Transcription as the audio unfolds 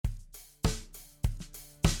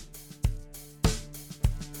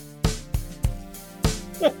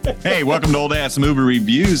Hey, welcome to Old Ass Movie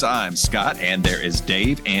Reviews. I'm Scott, and there is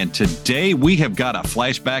Dave. And today we have got a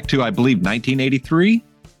flashback to, I believe, 1983.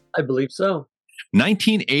 I believe so.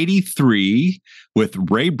 1983 with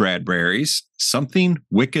Ray Bradbury's Something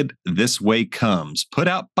Wicked This Way Comes, put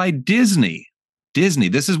out by Disney. Disney.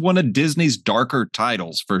 This is one of Disney's darker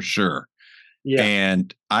titles for sure. Yeah.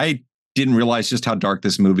 And I didn't realize just how dark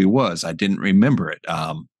this movie was. I didn't remember it.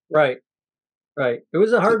 Right. It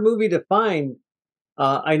was a hard movie to find.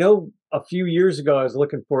 I know a few years ago I was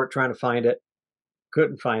looking for it, trying to find it.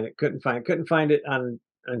 Couldn't find it on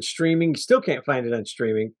streaming. Still can't find it on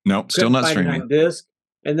streaming. Nope, still not streaming. It on disc.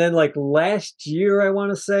 And then like last year, I want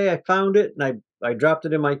to say, I found it and I dropped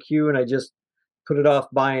it in my queue and I just put it off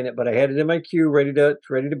buying it. But I had it in my queue ready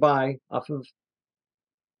to buy off of,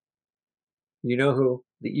 you know who,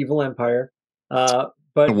 the Evil Empire. But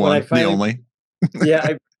the one, when I finally, the only.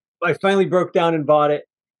 yeah, I finally broke down and bought it,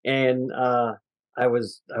 and I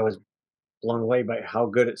was blown away by how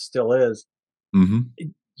good it still is. Mm-hmm.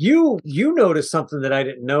 You noticed something that I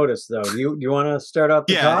didn't notice though. You want to start off?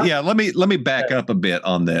 Yeah. Let me back up a bit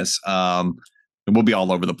on this. And we'll be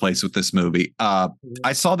all over the place with this movie.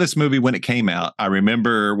 I saw this movie when it came out. I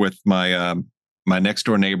remember with my my next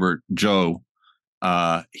door neighbor Joe.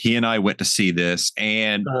 He and I went to see this,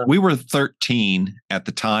 and we were 13 at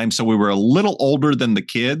the time, so we were a little older than the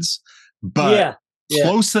kids, but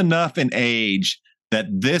close enough in age that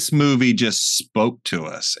this movie just spoke to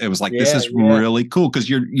us. It was like, this is really cool because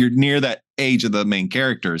you're near that age of the main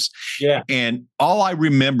characters. Yeah. And all I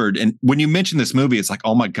remembered, and when you mentioned this movie, it's like,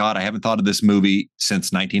 oh my God, I haven't thought of this movie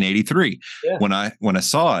since 1983 when I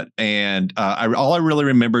saw it. And all I really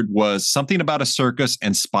remembered was something about a circus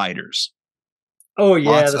and spiders. Oh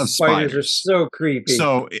yeah, the spiders are so creepy.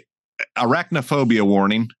 So, arachnophobia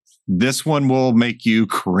warning. This one will make you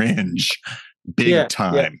cringe big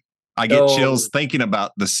time. Yeah. I get chills thinking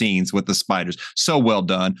about the scenes with the spiders. So well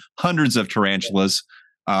done. Hundreds of tarantulas.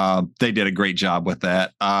 They did a great job with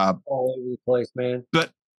that. All over the place, man.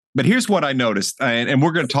 But here's what I noticed, and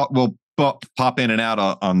we're going to talk. We'll pop in and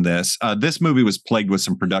out on this. This movie was plagued with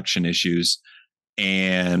some production issues,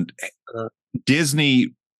 and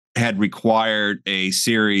Disney had required a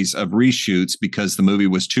series of reshoots because the movie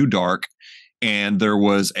was too dark, and there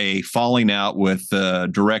was a falling out with the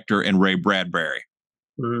director and Ray Bradbury.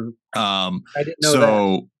 Mm-hmm. I didn't know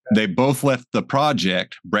so that. They both left the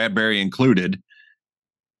project, Bradbury included,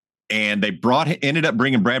 and they ended up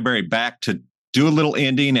bringing Bradbury back to do a little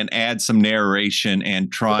ending and add some narration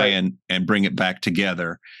and try and bring it back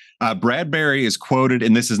together. Bradbury is quoted,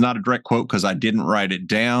 and this is not a direct quote because I didn't write it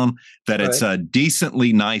down, that it's a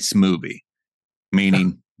decently nice movie,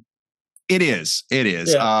 meaning it is.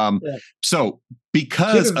 Yeah. So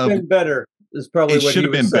because should have been better is probably what should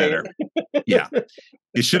have been saying. Better. Yeah,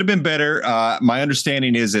 it should have been better. My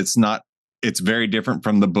understanding is it's very different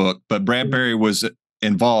from the book, but Bradbury was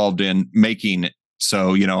involved in making it.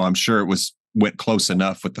 So, I'm sure it went close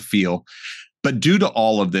enough with the feel. But due to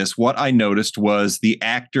all of this, what I noticed was the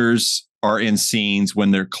actors are in scenes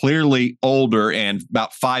when they're clearly older and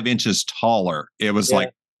about 5 inches taller. It was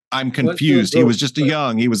like, I'm confused. He was just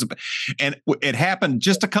and it happened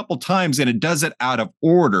just a couple times, and it does it out of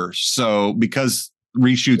order. So because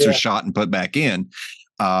reshoots are shot and put back in,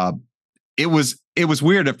 it was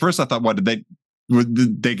weird. At first I thought, what did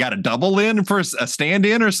they got a double in for a stand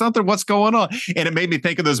in or something? What's going on? And it made me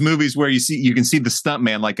think of those movies where you can see the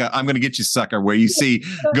stuntman, like I'm going to get you sucker, where you see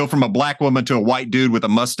go from a black woman to a white dude with a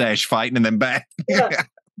mustache fighting and then back. Yeah.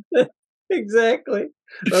 Exactly.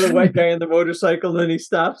 Or the white guy on the motorcycle, then he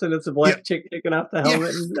stops and it's a black chick taking off the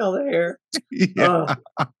helmet and all the hair. Yeah.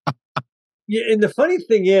 And the funny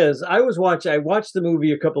thing is, I watched the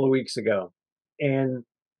movie a couple of weeks ago, and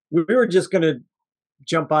we were just going to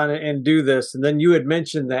jump on it and do this, and then you had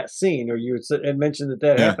mentioned that scene, or you had mentioned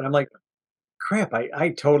that happened. I'm like, crap, I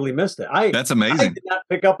totally missed it. That's amazing. I did not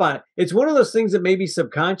pick up on it. It's one of those things that maybe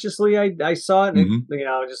subconsciously I saw it, and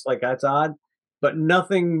just like, that's odd, but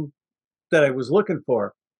nothing that I was looking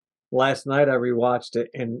for. Last night I rewatched it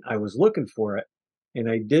and I was looking for it, and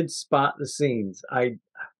I did spot the scenes.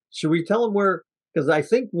 Should we tell them where? Because I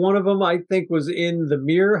think one of them was in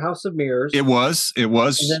the House of Mirrors. It was.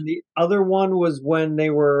 And then the other one was when they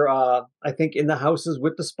were, I think, in the houses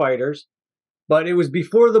with the spiders. But it was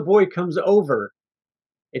before the boy comes over.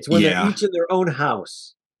 It's when they're each in their own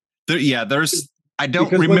house. I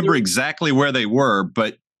don't remember exactly where they were,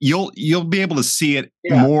 but you'll be able to see it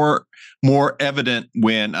more evident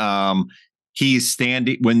when he's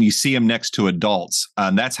standing, when you see him next to adults.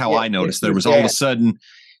 And that's how I noticed. There was all of a sudden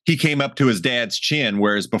he came up to his dad's chin,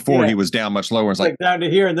 whereas before he was down much lower. It's like down to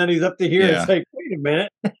here, and then he's up to here. Yeah. It's like, wait a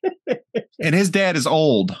minute. And his dad is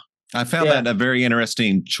old. I found Yeah. that a very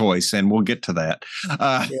interesting choice, and we'll get to that.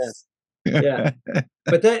 Yeah.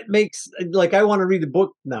 But that makes like I want to read the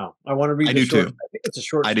book now. I want to read I the do short. too. I think it's a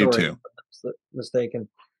short I do story. too. If I'm not mistaken.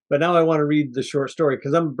 But now I want to read the short story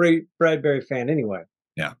because I'm a Bradbury fan anyway.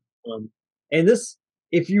 Yeah. And this,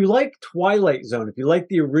 if you like Twilight Zone, if you like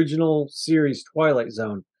the original series Twilight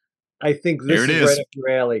Zone, I think There this it is right is. up your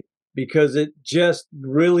alley because it just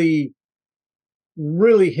really,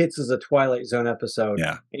 really hits as a Twilight Zone episode.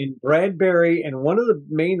 Yeah. And Bradbury and one of the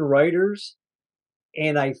main writers,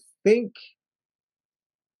 and think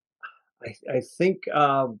I think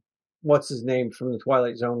what's his name from the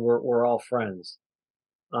Twilight Zone? We're all friends.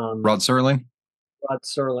 Um, Rod Serling. Rod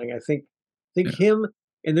Serling. I think Yeah. him.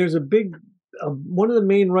 And there's a big one of the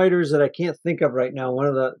main writers that I can't think of right now. One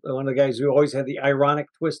of the guys who always had the ironic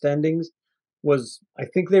twist endings was I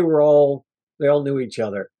think they all knew each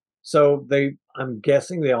other. So I'm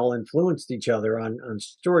guessing they all influenced each other on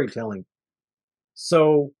storytelling.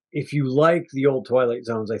 So if you like the old Twilight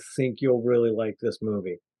Zones, I think you'll really like this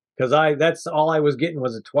movie because that's all I was getting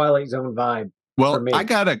was a Twilight Zone vibe for Well, me. I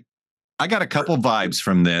got a couple vibes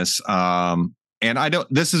from this. And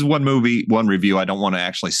this is one review. I don't want to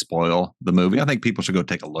actually spoil the movie. I think people should go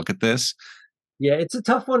take a look at this. Yeah, it's a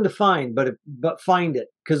tough one to find, but find it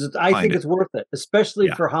because I think it's worth it, especially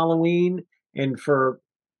for Halloween and for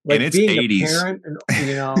and it's being 80s. a parent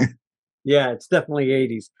and yeah, it's definitely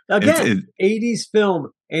 80s. Again, 80s film,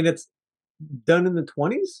 and it's done in the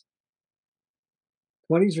 20s?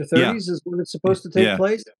 20s or 30s is when it's supposed to take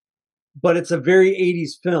place. But it's a very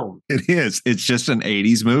 80s film. It is. It's just an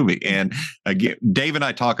 80s movie. And again, Dave and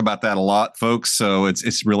I talk about that a lot, folks. So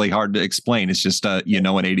it's really hard to explain. It's just an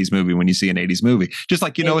 80s movie when you see an 80s movie. Just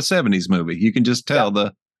like a 70s movie. You can just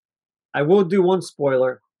tell I will do one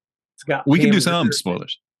spoiler. It's got We can do some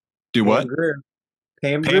spoilers. Do what?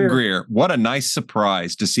 Pam Grier. What a nice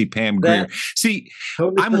surprise to see Pam Grier. See,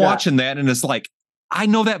 totally I'm watching that and it's like, I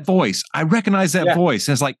know that voice. I recognize that voice.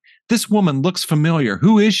 And it's like, this woman looks familiar.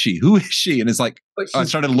 Who is she? Who is she? And it's like, I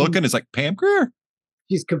started looking. It's like Pam Grier.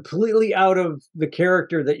 She's completely out of the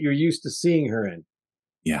character that you're used to seeing her in.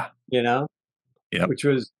 Yeah. Yeah. Which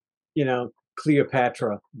was,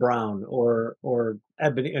 Cleopatra Brown or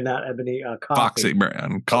Ebony, not Ebony, Coffee. Foxy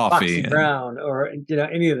Brown, Coffee. Brown or,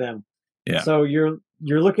 any of them. Yeah. So you're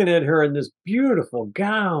looking at her in this beautiful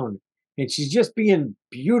gown and she's just being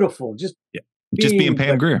beautiful. Just being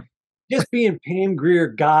Pam Grier. Just being Pam Grier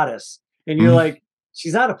goddess. And you're like,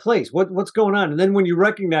 she's out of place. What's going on? And then when you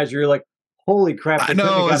recognize her, you're like, holy crap. I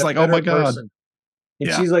know. It's like, oh my God.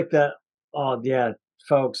 And she's like that. Oh yeah,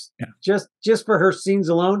 folks. Yeah. Just for her scenes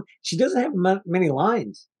alone, she doesn't have many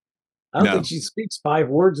lines. I don't think she speaks 5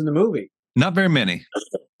 words in the movie. Not very many.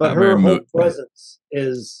 But her whole presence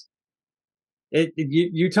is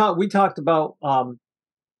we talked about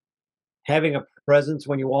having a presence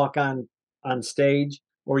when you walk on stage,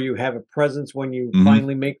 or you have a presence when you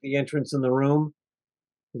finally make the entrance in the room.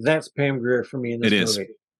 That's Pam Grier for me in this movie.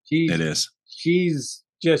 It is. She's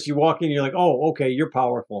just, you walk in, you're like, oh, okay, you're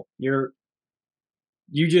powerful. You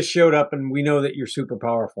just showed up, and we know that you're super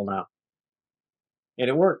powerful now. And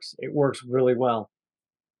it works. It works really well.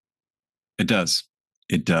 It does.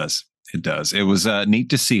 It does. It does. It was neat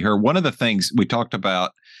to see her. One of the things we talked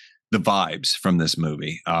about, the vibes from this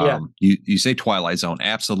movie. You say Twilight Zone,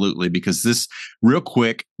 absolutely, because this, real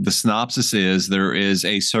quick, the synopsis is there is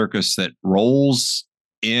a circus that rolls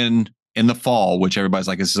in the fall, which everybody's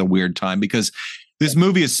like, this is a weird time because this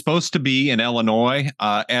movie is supposed to be in Illinois.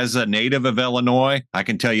 As a native of Illinois, I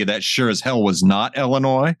can tell you that sure as hell was not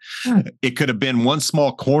Illinois. It could have been one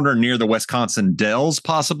small corner near the Wisconsin Dells,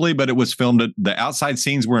 possibly, but it was filmed. The outside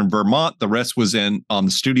scenes were in Vermont. The rest was on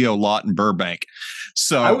the studio lot in Burbank.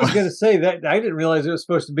 So I was going to say that I didn't realize it was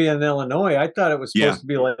supposed to be in Illinois. I thought it was supposed to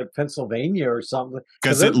be like Pennsylvania or something.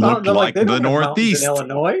 Because it looked like the Northeast. In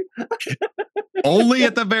Illinois. Only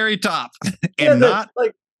at the very top, and not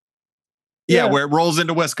like. Yeah, where it rolls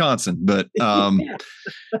into Wisconsin, but the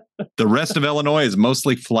rest of Illinois is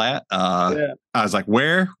mostly flat. I was like,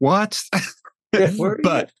 where? What?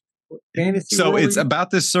 But so it's about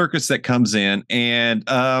this circus that comes in, and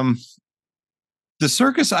the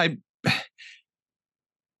circus,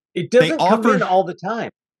 it doesn't come in all the time.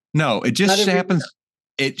 No, it just happens.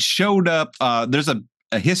 It showed up. There's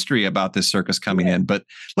a history about this circus coming in, but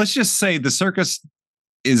let's just say the circus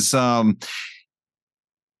is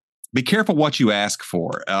be careful what you ask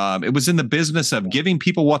for. It was in the business of giving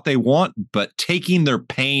people what they want, but taking their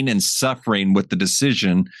pain and suffering with the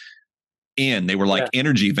decision in. They were like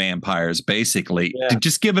energy vampires, basically. To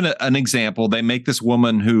just give an example, they make this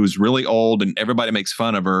woman who's really old and everybody makes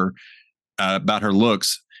fun of her about her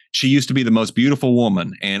looks. she used to be the most beautiful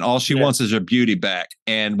woman, and all she Yeah. wants is her beauty back.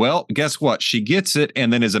 And well, guess what? She gets it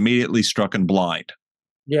and then is immediately struck and blind.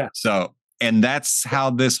 Yeah. So, and that's how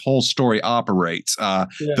this whole story operates. Yeah.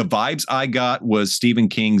 The vibes I got was Stephen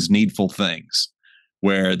King's Needful Things,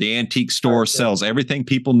 where the antique store sells everything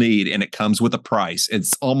people need and it comes with a price.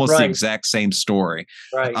 It's almost the exact same story.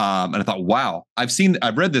 Right. And I thought, wow, I've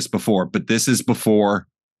read this before, but this is before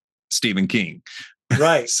Stephen King.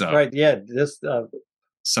 Right. So, right. Yeah. This,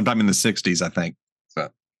 sometime in the 60s, I think. So,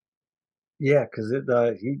 yeah, because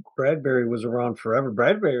Bradbury was around forever.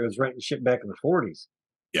 Bradbury was writing shit back in the 40s.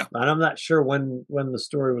 Yeah. And I'm not sure when the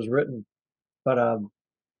story was written, but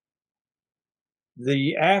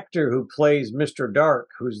the actor who plays Mr. Dark,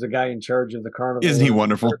 who's the guy in charge of the carnival, isn't he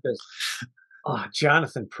wonderful? Circus,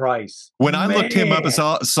 Jonathan Price. When I looked him up and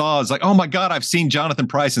saw, I was like, oh my God, I've seen Jonathan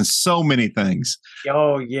Price in so many things.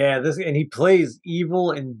 Oh yeah, and he plays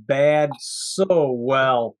evil and bad so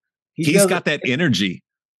well. He's got that energy.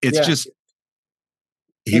 It's just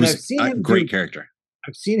he was a great character.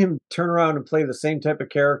 I've seen him turn around and play the same type of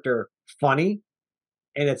character funny,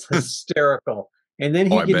 and it's hysterical. And then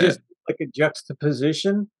he can just like a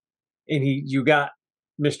juxtaposition, and you got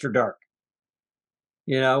Mr. Dark.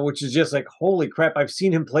 Which is just like, holy crap, I've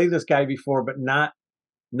seen him play this guy before, but not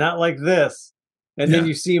like this. And then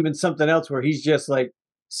you see him in something else where he's just like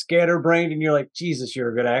scatterbrained, and you're like, Jesus,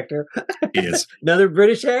 you're a good actor. He is. Another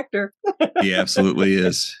British actor. He absolutely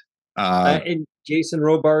is. And Jason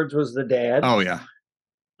Robards was the dad. Oh, yeah.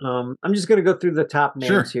 I'm just going to go through the top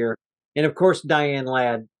names here. And of course, Diane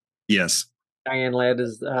Ladd. Yes. Diane Ladd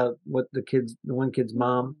is the one kid's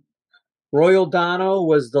mom. Roy O'Donnell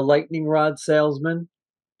was the lightning rod salesman.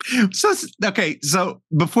 So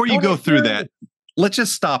before you go through that, let's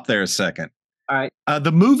just stop there a second. All right.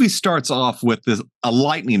 The movie starts off with a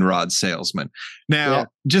lightning rod salesman. Now,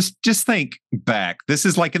 just think back. This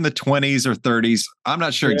is like in the 20s or 30s. I'm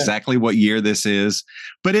not sure exactly what year this is,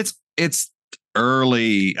 but it's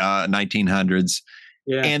early 1900s.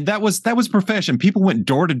 Yeah. And that was profession. People went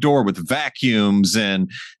door to door with vacuums and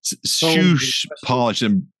shoe polish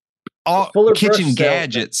and all kitchen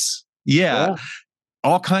gadgets. Yeah.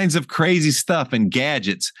 All kinds of crazy stuff and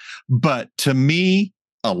gadgets. But to me,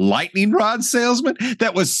 a lightning rod salesman,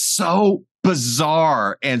 that was so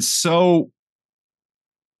bizarre and so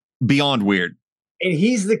beyond weird. And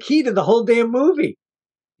he's the key to the whole damn movie.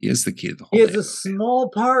 He is the key to the whole movie. He has a small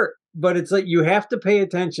part, but it's like you have to pay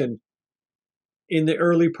attention in the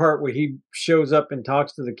early part where he shows up and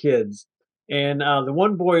talks to the kids. And the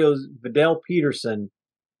one boy is Vidal Peterson,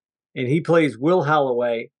 and he plays Will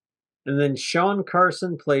Holloway. And then Sean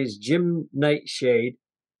Carson plays Jim Nightshade.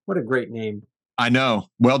 What a great name. I know.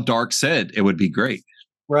 Well, Dark said it would be great.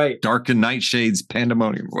 Right. Dark and Nightshade's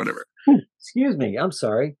Pandemonium or whatever. Excuse me. I'm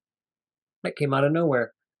sorry. That came out of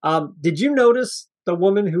nowhere. Did you notice the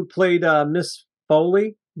woman who played Miss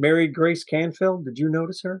Foley, married Grace Canfield? Did you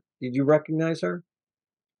notice her? Did you recognize her?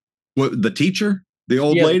 What, the teacher? The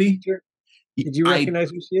old lady? Did you recognize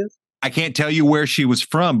who she is? I can't tell you where she was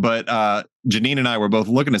from, but Janine and I were both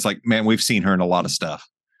looking. It's like, man, we've seen her in a lot of stuff.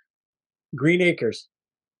 Green Acres.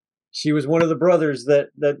 She was one of the brothers that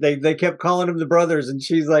they kept calling them the brothers, and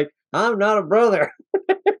she's like, I'm not a brother.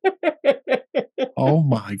 Oh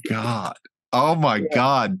my God. Oh my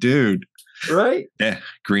God, dude. Right? Yeah,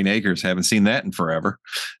 Green Acres. Haven't seen that in forever.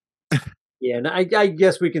 Yeah, and I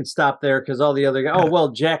guess we can stop there because all the other guys. Oh, well,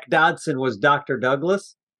 Jack Dodson was Dr.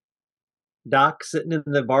 Douglas. Doc sitting in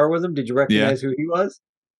the bar with him. Did you recognize who he was?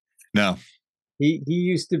 No. He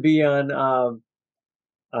used to be on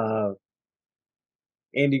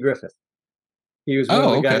Andy Griffith. He was one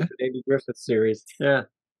of the guys in Andy Griffith's series. Yeah.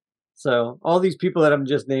 So all these people that I'm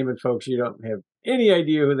just naming, folks, you don't have any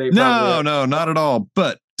idea who they are. No, not at all.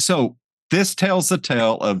 But so this tells the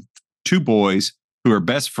tale of two boys who are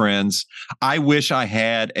best friends. I wish I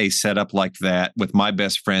had a setup like that with my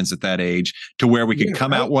best friends at that age, to where we could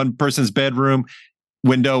come out one person's bedroom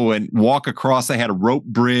window and walk across. They had a rope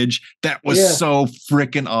bridge. That was so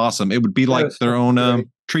freaking awesome. It would be like their own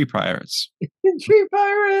tree pirates. Tree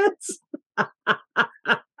pirates.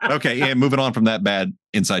 Okay, yeah, moving on from that bad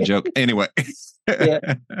inside joke. Anyway.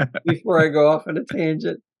 Before I go off on a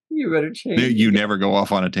tangent, you better change. You never go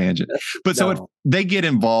off on a tangent. But so if they get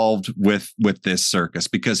involved with this circus,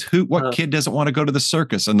 because what kid doesn't want to go to the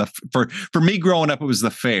circus? And for me growing up, it was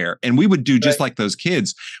the fair, and we would do just like those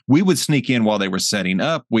kids. We would sneak in while they were setting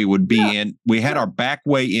up. We would be in. We had our back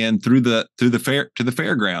way in through the fair to the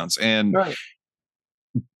fairgrounds, and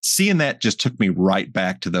seeing that just took me right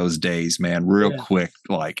back to those days, man, real quick.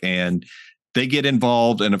 And they get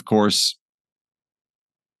involved, and of course,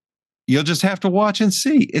 you'll just have to watch and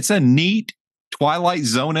see. It's a neat Twilight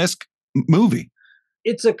Zone-esque movie.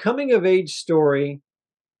 It's a coming of age story.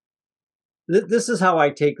 This is how I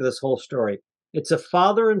take this whole story. It's a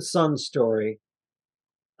father and son story,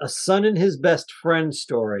 a son and his best friend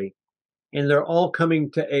story, and they're all coming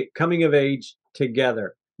of age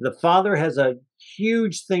together. The father has a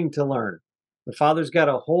huge thing to learn. The father's got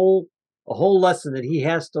a whole lesson that he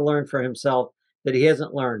has to learn for himself that he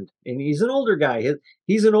hasn't learned. And he's an older guy.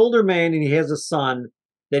 He's an older man, and he has a son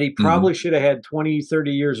that he probably should have had 20,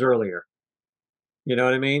 30 years earlier. You know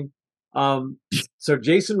what I mean? So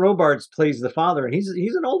Jason Robards plays the father, and he's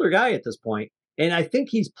an older guy at this point. And I think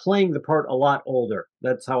he's playing the part a lot older.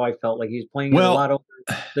 That's how I felt, like he's playing it a lot older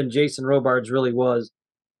than Jason Robards really was.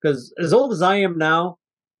 Because as old as I am now,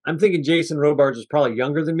 I'm thinking Jason Robards was probably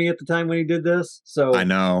younger than me at the time when he did this. So I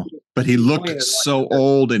know, but he looked so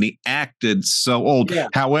old and he acted so old. Yeah.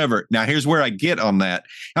 However, now here's where I get on that.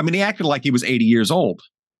 I mean, he acted like he was 80 years old.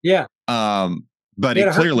 Yeah. But he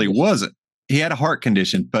clearly wasn't. He had a heart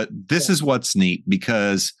condition. But this is what's neat,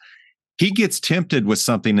 because he gets tempted with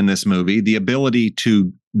something in this movie, the ability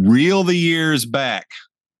to reel the years back.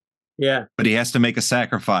 Yeah. But he has to make a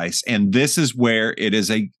sacrifice. And this is where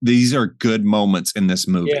these are good moments in this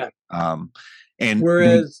movie. Yeah. And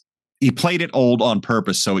whereas he played it old on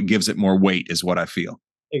purpose, so it gives it more weight, is what I feel.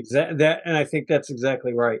 And I think that's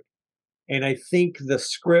exactly right. And I think the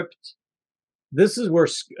script, this is where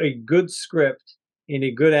a good script and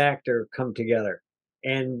a good actor come together.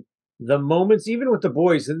 And the moments, even with the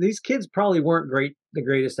boys, and these kids probably weren't the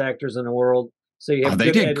greatest actors in the world. So you have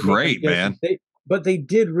they did great, man. But they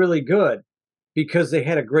did really good because they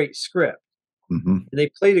had a great script. Mm-hmm. And they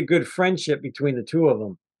played a good friendship between the two of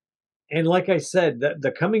them. And like I said,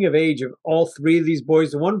 the coming of age of all three of these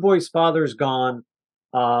boys, the one boy's father's gone.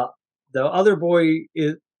 The other boy,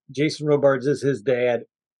 Jason Robards, is his dad.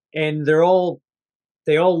 And they all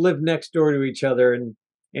live next door to each other. And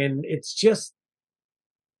it's just,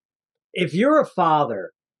 if you're a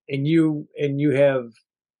father and you have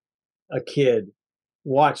a kid,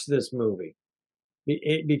 watch this movie.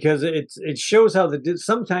 Because it shows how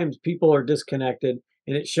sometimes people are disconnected,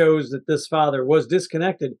 and it shows that this father was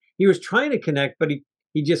disconnected. He was trying to connect, but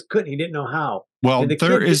he just couldn't. He didn't know how. Well, and the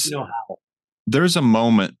kid didn't know how. There's a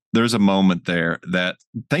moment there that,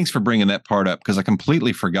 thanks for bringing that part up, because I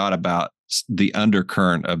completely forgot about the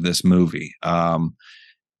undercurrent of this movie. And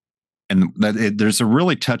there's a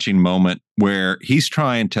really touching moment where he's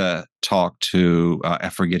trying to talk to, I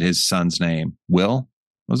forget his son's name. Will?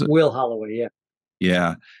 Was it? Will Holloway, yeah.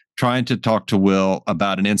 Yeah. Trying to talk to Will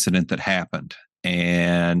about an incident that happened,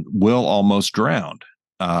 and Will almost drowned.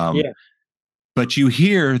 But you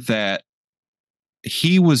hear that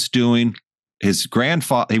he was doing his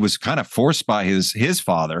grandfather, he was kind of forced by his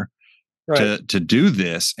father to do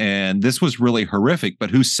this. And this was really horrific.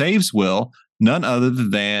 But who saves Will? None other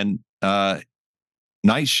than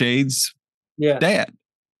Nightshade's dad.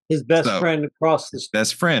 His best friend across the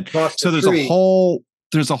best friend. So there's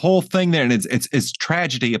a whole thing there, and it's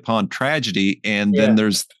tragedy upon tragedy. And then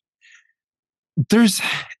there's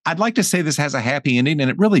I'd like to say this has a happy ending, and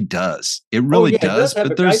it really does. It really does.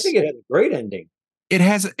 But I think it has a great ending. It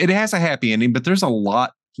has a happy ending, but there's a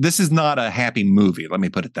lot. This is not a happy movie. Let me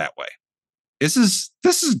put it that way. This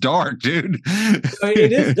is dark, dude.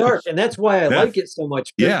 It is dark, and that's why I like it so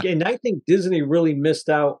much. Yeah. And I think Disney really missed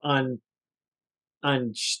out on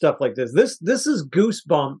stuff like this. This is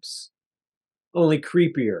Goosebumps, only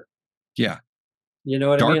creepier. Yeah. You know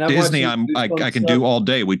what Dark I mean? Disney, I can do all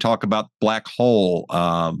day. We talk about Black Hole.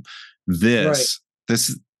 This,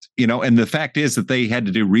 and the fact is that they had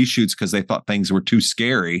to do reshoots because they thought things were too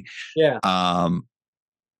scary. Yeah.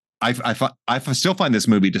 I still find this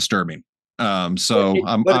movie disturbing. I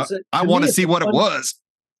want to see what it was.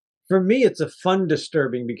 For me, it's a fun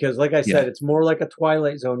disturbing because, like I said, it's more like a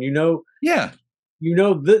Twilight Zone.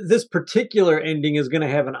 This particular ending is going to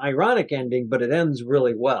have an ironic ending, but it ends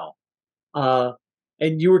really well.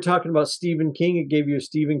 And you were talking about Stephen King. It gave you a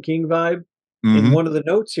Stephen King vibe. Mm-hmm. In one of the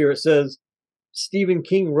notes here, it says Stephen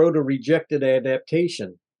King wrote a rejected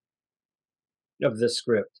adaptation of this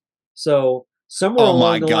script. So somewhere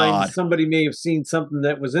along the line, somebody may have seen something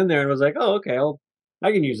that was in there and was like, "Oh, okay,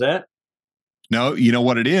 I can use that." No, you know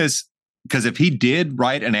what it is? Because if he did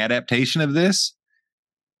write an adaptation of this,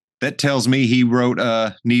 that tells me he wrote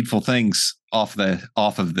Needful Things off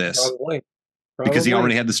of this. Probably. Because he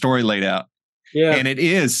already had the story laid out. Yeah. And it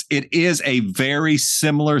is a very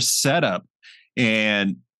similar setup.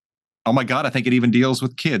 And oh my God, I think it even deals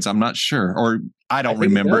with kids. I'm not sure. Or I don't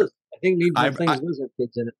remember. I think Needful Things does have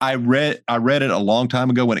kids in it. I read it a long time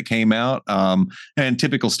ago when it came out. And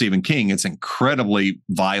typical Stephen King, it's incredibly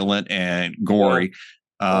violent and gory.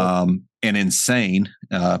 and insane.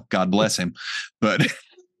 God bless him. But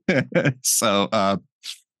so,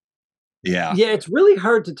 yeah. Yeah, it's really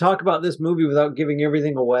hard to talk about this movie without giving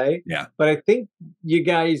everything away. Yeah. But I think you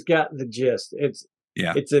guys got the gist. It's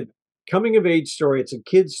a coming of age story. It's a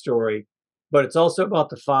kid's story, but it's also about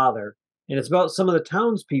the father, and it's about some of the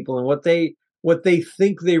townspeople and what they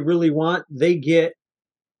think they really want, they get,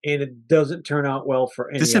 and it doesn't turn out well for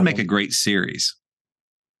any This of would make them. a great series.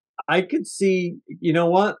 I could see, you know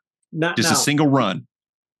what? Not Just now. a single run.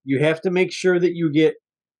 You have to make sure that you get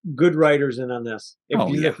good writers in on this.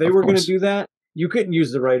 If they of were going to course. do that, you couldn't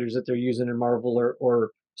use the writers that they're using in Marvel or Oh,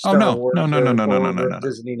 Star no. Wars No, no, no, no, no, or no, no, over no, at no.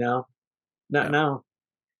 Disney now. Not No. now.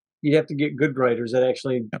 You'd have to get good writers that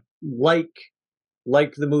actually Yep.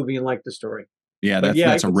 like the movie and like the story. Yeah, But that's I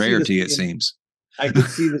a could see this rarity, it being, seems. I could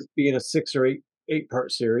see this being a 6 or 8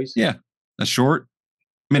 part series. Yeah. A short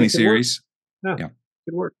And it could work. miniseries. Yeah, Yeah.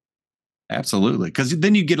 could work. Absolutely. Because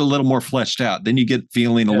then you get a little more fleshed out. Then you get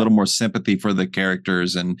feeling a little more sympathy for the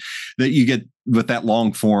characters, and that you get with that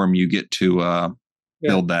long form, you get to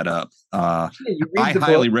build that up. You read I the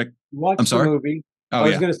highly book, recommend. you watch I'm the sorry? movie. Oh, I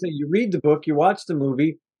was yeah. going to say, you read the book, you watch the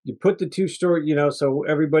movie, you put the two story, so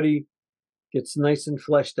everybody gets nice and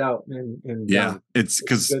fleshed out and Yeah. It's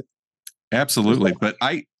because good. absolutely. But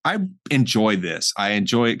I enjoy this. I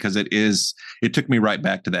enjoy it because it took me right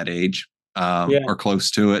back to that age. Or close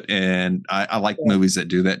to it. And I like movies that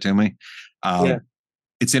do that to me.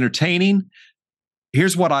 It's entertaining.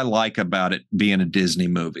 Here's what I like about it being a Disney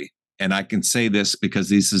movie. And I can say this because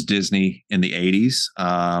this is Disney in the 80s,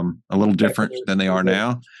 a little different than they are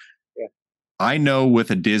now. Yeah. I know with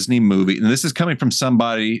a Disney movie, and this is coming from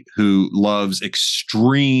somebody who loves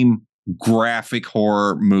extreme graphic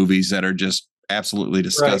horror movies that are just absolutely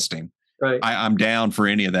disgusting. Right. I'm down for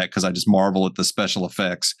any of that because I just marvel at the special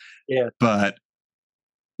effects. Yeah. But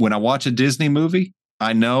when I watch a Disney movie,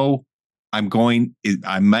 I know I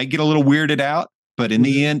might get a little weirded out, but in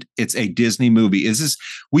the end, it's a Disney movie.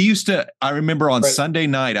 I remember on Sunday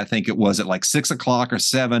night, I think it was at like 6:00 or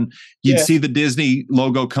 7, you'd see the Disney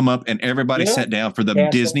logo come up and everybody sat down for the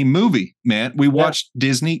Disney movie, man. We watched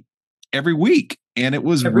Disney every week and it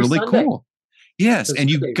was every really Sunday. Cool. Yes, and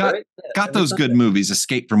you got those Sunday. good movies,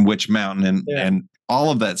 Escape from Witch Mountain and all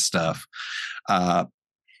of that stuff. I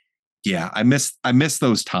miss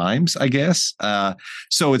those times, I guess.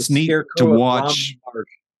 So it's neat to watch.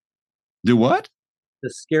 Do what? The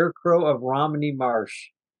Scarecrow of Romney Marsh.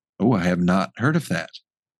 Oh, I have not heard of that.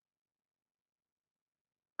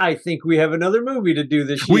 I think we have another movie to do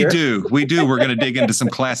this year. We do. We're going to dig into some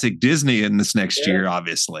classic Disney in this next year,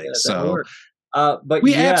 obviously. So but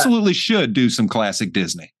we absolutely should do some classic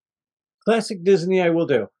Disney. Classic Disney, I will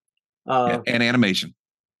do. And animation.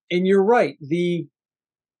 And you're right. The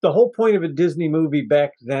whole point of a Disney movie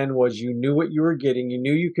back then was you knew what you were getting. You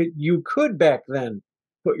knew you could back then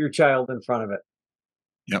put your child in front of it.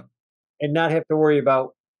 Yep. And not have to worry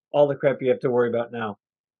about all the crap you have to worry about now.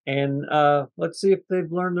 And let's see if they've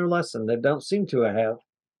learned their lesson. They don't seem to have.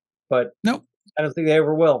 But nope. I don't think they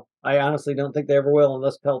ever will. I honestly don't think they ever will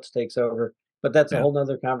unless Peltz takes over. But that's a whole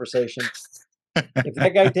nother conversation. If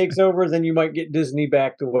that guy takes over, then you might get Disney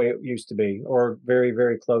back the way it used to be, or very,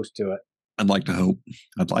 very close to it. I'd like to hope.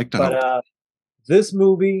 But this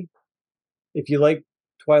movie, if you like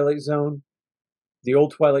Twilight Zone, the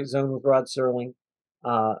old Twilight Zone with Rod Serling,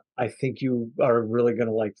 I think you are really going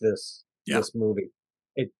to like this movie.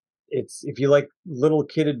 It's if you like little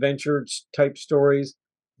kid adventure type stories,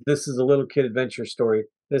 this is a little kid adventure story.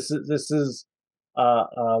 This is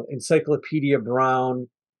Encyclopedia Brown,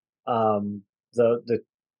 the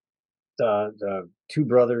two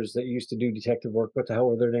brothers that used to do detective work. What the hell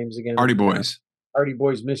were their names again? Hardy Boys. Hardy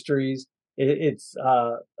Boys Mysteries. It's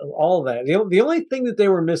all that. The only thing that they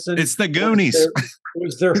were missing, it's the Goonies,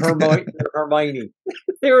 was their Hermione.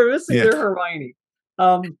 They were missing their Hermione.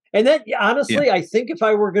 And that honestly, I think if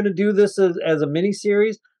I were going to do this as a mini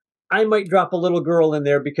series, I might drop a little girl in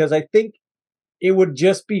there because I think it would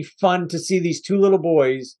just be fun to see these two little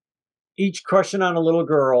boys, each crushing on a little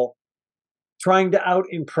girl, trying to out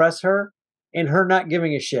impress her, and her not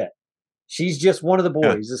giving a shit. She's just one of the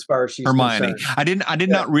boys as far as she's Hermione. concerned. I did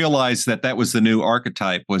not realize that was the new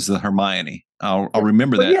archetype, was the Hermione. I'll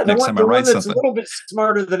remember that next time I write something. That's a little bit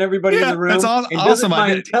smarter than everybody in the room. That's and doesn't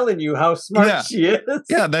mind telling you how smart she is.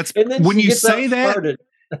 Yeah, that's and then when you gets say that.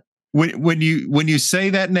 When you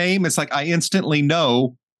say that name, it's like I instantly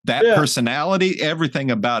know that personality, everything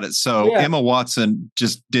about it. So Emma Watson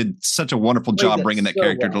just did such a wonderful job bringing that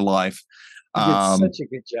character to life. She did such a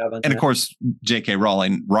good job on that. And of course, J.K.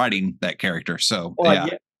 Rowling writing that character. So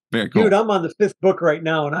very cool. Dude, I'm on the 5th book right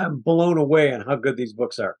now, and I'm blown away on how good these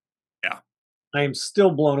books are. Yeah, I am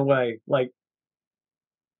still blown away. Like,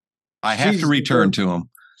 I have to return to him.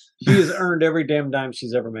 She has earned every damn dime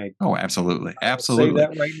she's ever made. Oh, absolutely. I'll Absolutely. say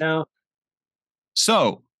that right now.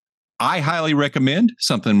 So I highly recommend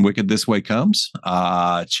Something Wicked This Way Comes.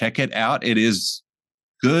 Check it out. It is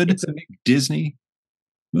good. It's a Disney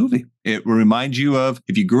movie. It will remind you of,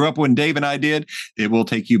 if you grew up when Dave and I did, it will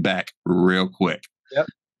take you back real quick. Yep.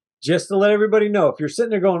 Just to let everybody know, if you're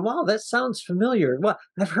sitting there going, wow, that sounds familiar. Well,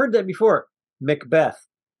 I've heard that before. Macbeth.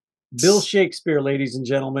 Bill Shakespeare, ladies and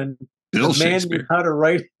gentlemen. Bill the man Shakespeare. Knew how to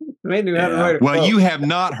write. The man knew how to write a Well, quote. you have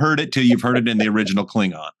not heard it till you've heard it in the original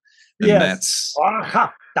Klingon. And yes. I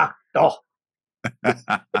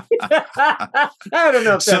don't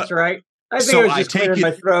know if that's right. I think I was just clearing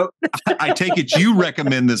my throat. I take it you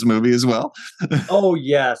recommend this movie as well. Oh,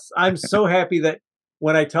 yes. I'm so happy that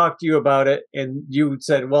when I talked to you about it and you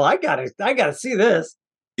said, well, I gotta see this.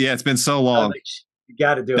 Yeah, it's been so long. You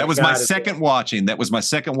got to do it. That was my second watching. That was my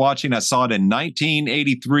second watching. I saw it in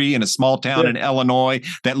 1983 in a small town in Illinois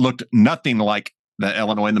that looked nothing like the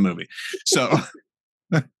Illinois in the movie. So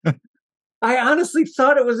I honestly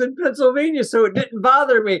thought it was in Pennsylvania, so it didn't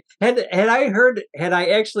bother me. Had I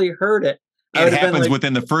actually heard it, it happens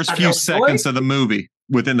within the first few seconds of the movie.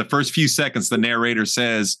 Within the first few seconds, the narrator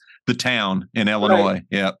says the town in Illinois. Right.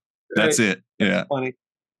 Yep. That's it. Yeah. Funny.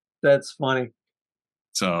 That's funny.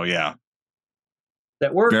 So yeah.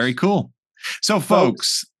 That works. Very cool. So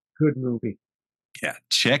folks, good movie. Yeah,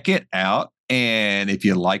 check it out. And if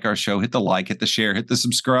you like our show, hit the like, hit the share, hit the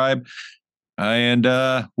subscribe. And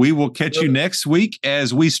we will catch you next week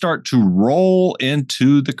as we start to roll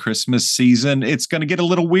into the Christmas season. It's going to get a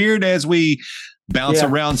little weird as we bounce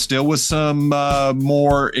around still with some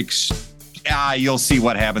more you'll see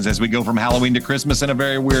what happens as we go from Halloween to Christmas in a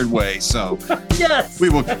very weird way. So yes, we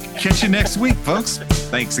will catch you next week, folks.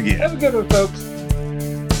 Thanks again. Have a good one, folks.